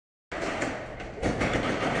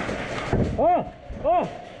Oh! Oh!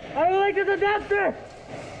 I don't like this adapter!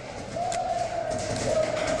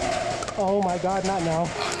 Oh my god, not now. I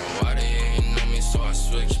know why they ain't know me, so I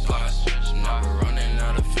switch spots. Now we're running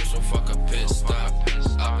out of fish, so fuck a pit stop.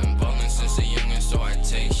 I've been ballin' since a youngin', so I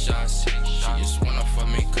take shots. She just wanna fuck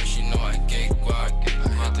me cause she know I get guac. I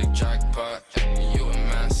hit the jackpot, you a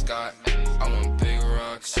mascot. I want big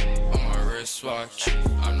rocks on my wristwatch.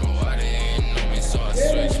 I know why they ain't know me, so I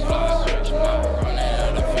switch spots. Now we're running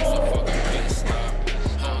out of fish, so fuck a pit stop.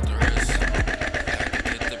 Hold the wrist, had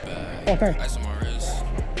to get the bag. Okay. Ice on my wrist,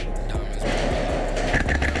 diamonds.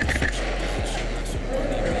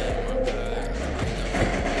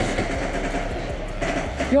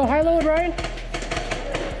 Yo, high load, Ryan.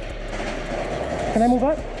 Can I move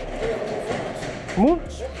up? Move?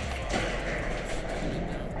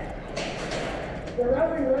 They're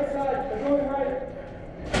wrapping the right side. They're going right.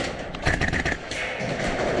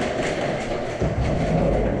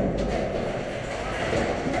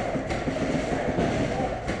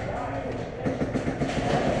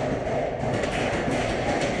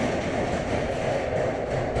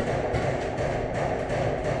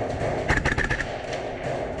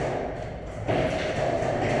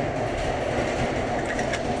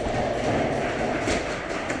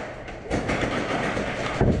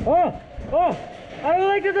 Oh! Oh! I don't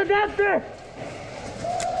like this adapter!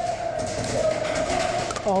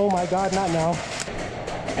 Oh my god, not now.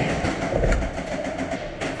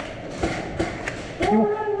 Four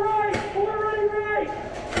running right! Four running right!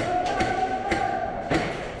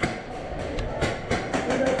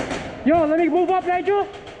 Yo, let me move up, Nigel!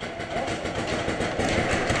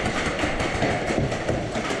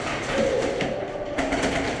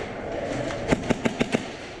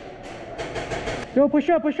 Yo, push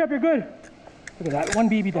up, you're good. Look at that, one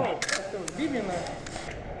BB there. BB in there.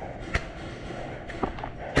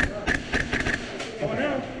 Going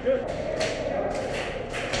down, good.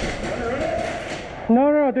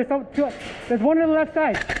 No, there's there's one on the left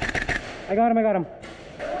side. I got him.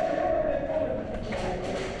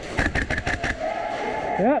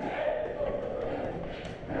 Yep.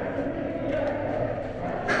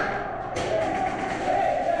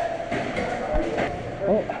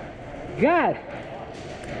 Oh, God.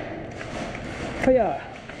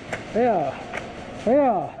 Yeah.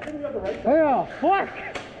 Fuck!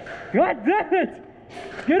 God damn it!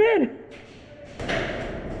 Get in!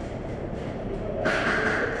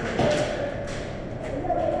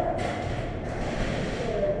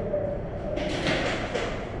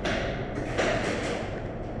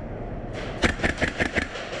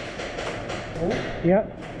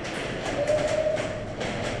 Yep.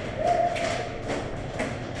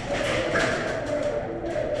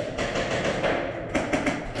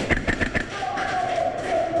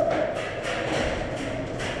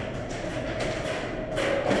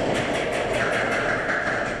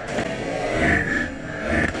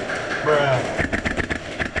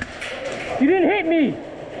 You didn't hit me!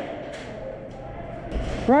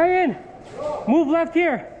 Ryan, move left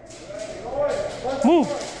here. Move.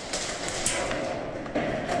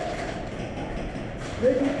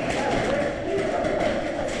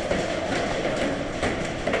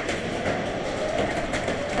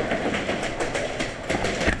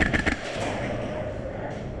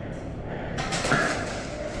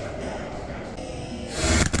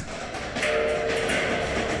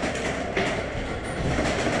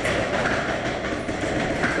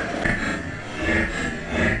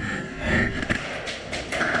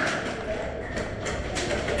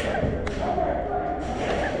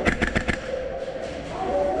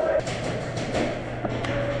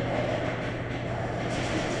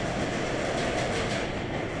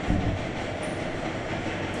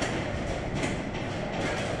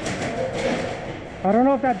 I don't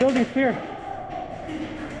know if that building's here.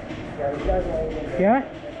 Yeah?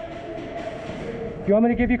 Do you want me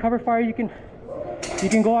to give you cover fire? You can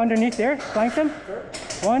go underneath there, flank them.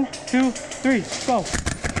 1, 2, 3, go.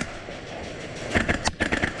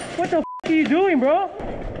 What the f are you doing, bro?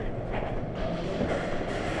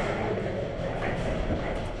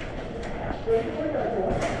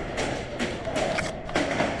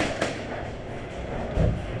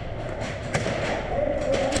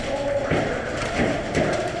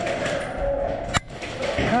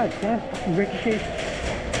 God damn, fucking ricochet.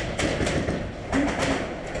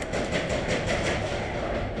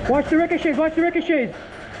 Watch the ricochets, watch the ricochets.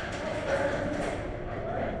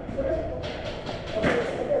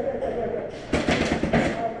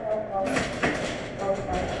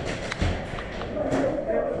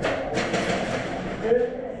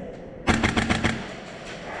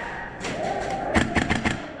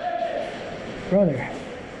 Brother.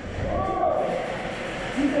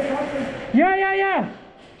 Yeah.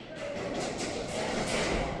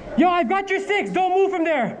 Yo, I've got your 6. Don't move from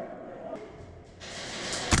there.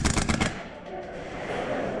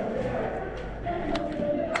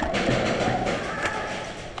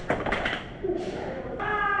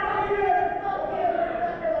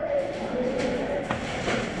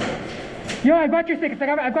 Yo, I've got your 6.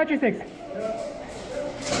 I've got your 6.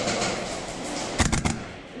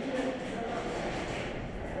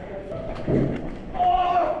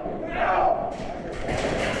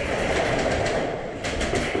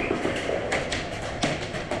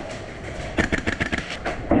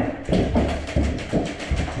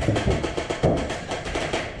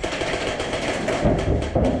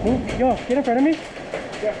 Yo, get in front of me.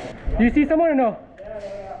 Yeah. Do you see someone or no?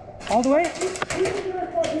 Yeah. All the way?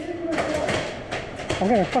 I'm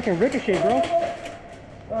gonna fucking ricochet, bro.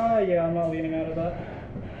 Yeah, I'm not leaning out of that.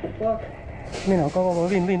 Fuck. No, go,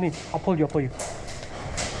 lean. I'll pull you.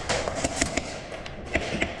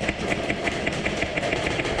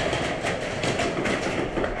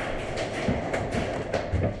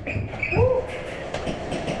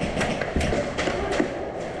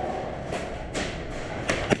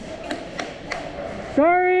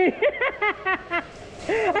 Sorry!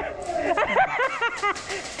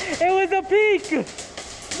 It was a peek!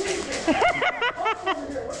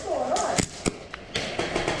 What's going on?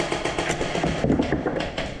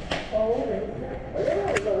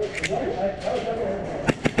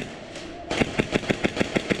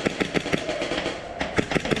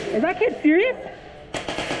 Is that kid serious?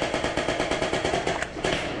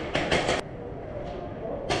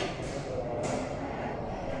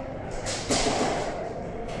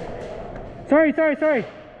 Sorry.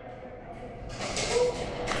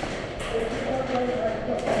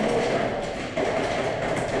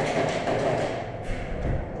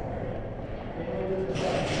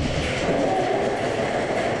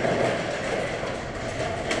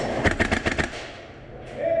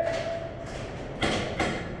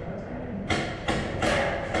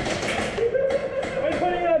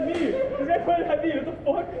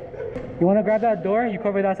 You want to grab that door? You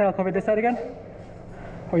cover that side, I'll cover this side again?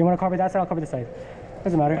 Or you want to cover that side, I'll cover this side?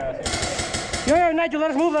 Doesn't matter. Yo, Nigel,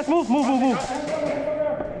 let's move. Move.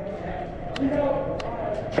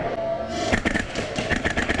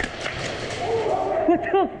 What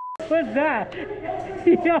the f was that?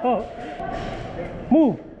 Yo!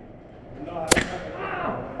 Move!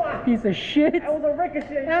 Piece of shit! That was a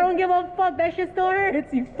ricochet! I don't give a fuck, that shit still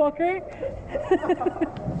hurts, you fucker!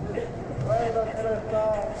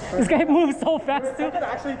 This guy moves so fast too. I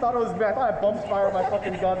actually thought it was me. I thought I bumped fire on my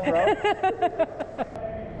fucking gun, bro.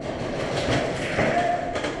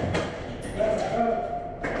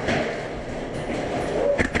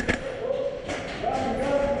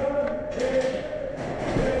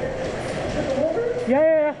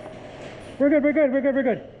 Yeah. We're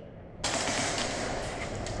good.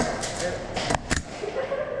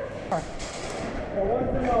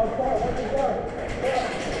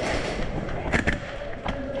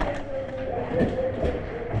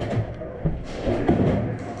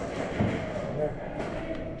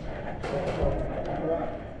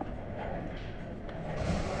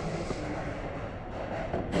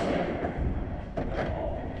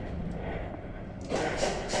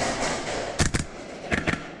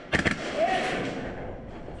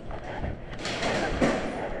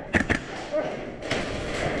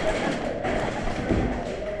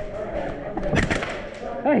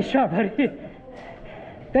 Nice shot, buddy.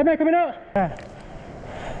 That man coming out. I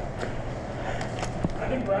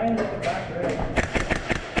think Brian hit the back right.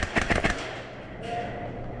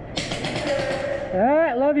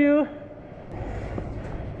 Alright, love you.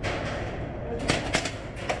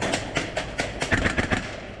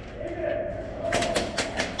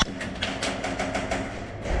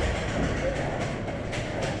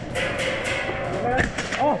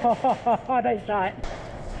 Oh, nice shot.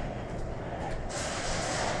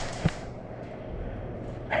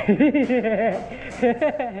 I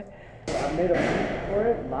made a beat for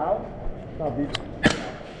it, loud. Not beat.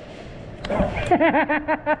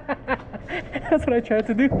 That's what I tried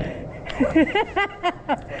to do.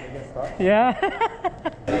 Yeah.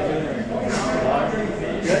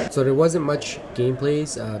 So there wasn't much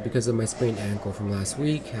gameplays because of my sprained ankle from last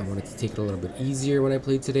week. I wanted to take it a little bit easier when I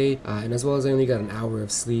played today, and as well as I only got an hour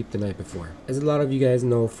of sleep the night before. As a lot of you guys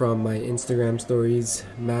know from my Instagram stories,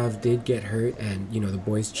 Mav did get hurt, and you know, the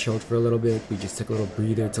boys chilled for a little bit. We just took a little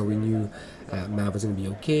breather till we knew Mav was going to be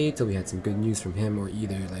okay, till we had some good news from him or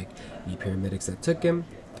either like the paramedics that took him.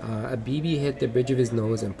 A BB hit the bridge of his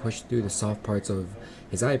nose and pushed through the soft parts of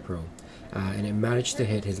his eye pro. and it managed to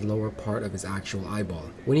hit his lower part of his actual eyeball.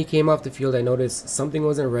 When he came off the field, I noticed something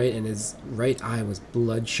wasn't right, and his right eye was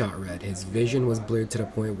bloodshot red. His vision was blurred to the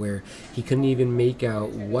point where he couldn't even make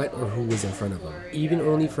out what or who was in front of him, even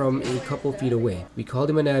only from a couple feet away. We called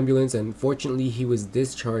him an ambulance, and fortunately he was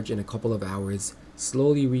discharged in a couple of hours,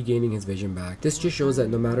 slowly regaining his vision back. This just shows that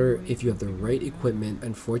no matter if you have the right equipment,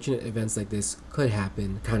 unfortunate events like this could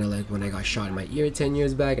happen. Kind of like when I got shot in my ear 10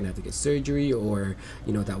 years back and I have to get surgery, or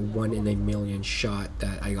you know, that 1 in a million shot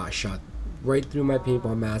that I got shot right through my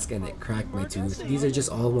paintball mask and it cracked my tooth. These are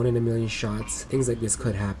just all 1 in a million shots. Things like this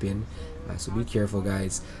could happen. So be careful,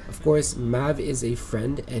 guys. Of course, Mav is a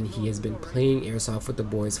friend and he has been playing Airsoft with the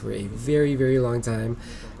boys for a very long time.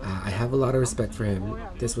 I have a lot of respect for him.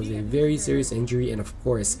 This was a very serious injury, and of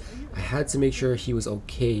course I had to make sure he was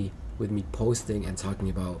okay with me posting and talking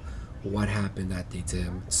about what happened that day to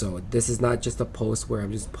him. So this is not just a post where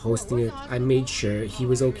I'm just posting it. I made sure he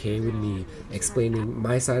was okay with me explaining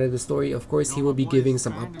my side of the story. Of course, he will be giving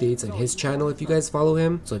some updates on his channel if you guys follow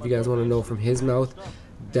him. So if you guys want to know from his mouth,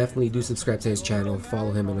 definitely do subscribe to his channel,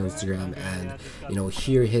 follow him on Instagram, and you know,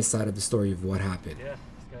 hear his side of the story of what happened.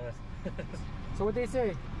 So what they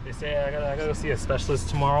say? They say I gotta go see a specialist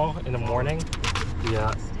tomorrow in the morning.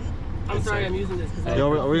 Yeah. I'm sorry, I'm using this. Yo,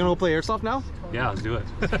 are we gonna go play Airsoft now? Yeah, let's do it.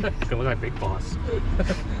 Gonna look like Big Boss.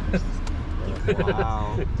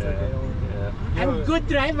 Wow. Yeah. I'm a good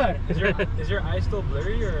driver. Is your eye still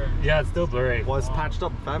blurry or? Yeah, it's still blurry. Was patched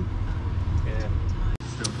up, fam? Yeah.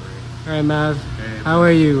 Still blurry. Alright, Mav. Hey, How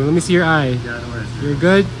are you? Let me see your eye. Yeah, no worries. You're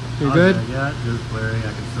good? You're good? Yeah, just blurry. I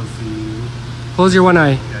can still see you. Close your one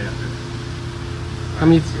eye. Yeah. How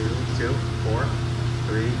many? 2, 4,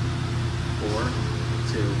 3, 4,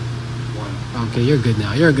 2, 1. Okay, you're good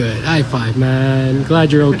now. You're good. High five, man.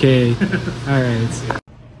 Glad you're okay. Alright.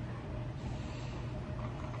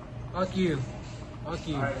 Fuck you. Fuck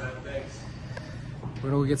you. Alright, man, thanks. We're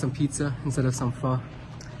gonna go get some pizza instead of some pho. Look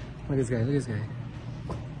at this guy. Look at this guy.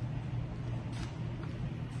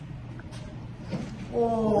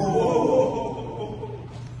 Oh!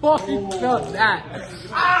 Fucking felt that.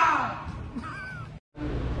 Ah!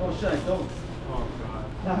 Oh shit, I don't. Oh, God.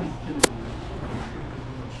 Nah, he's kidding.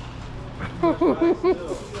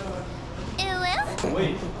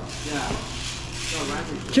 Wait. Yeah.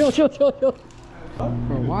 Chill.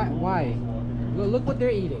 Bro, why? Look what they're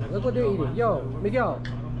eating. Look what they're eating. Yo, Miguel,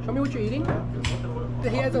 show me what you're eating.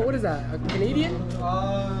 He has a, what is that? A Canadian? We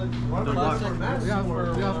got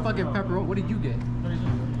fucking pepperoni. What did you get?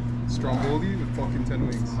 Stromboli with fucking 10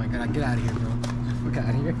 wings. Oh my god, get out of here, bro. Get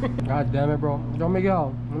out of here. God damn it, bro. Yo,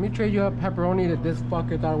 Miguel, let me trade you a pepperoni that this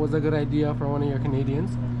fucker thought was a good idea for one of your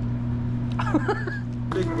Canadians.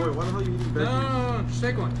 Big boy, why the hell are you eating veggies? No, just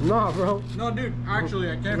take one. No, bro. No, dude, actually,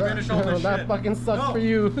 I can't finish all this That shit. fucking sucks for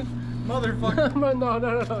you. Motherfucker. No.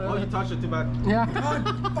 Oh, you touched it too bad. Yeah. God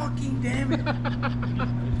fucking damn it.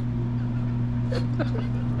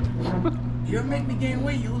 You're making me gain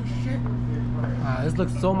weight, you little shit. This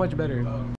looks so much better.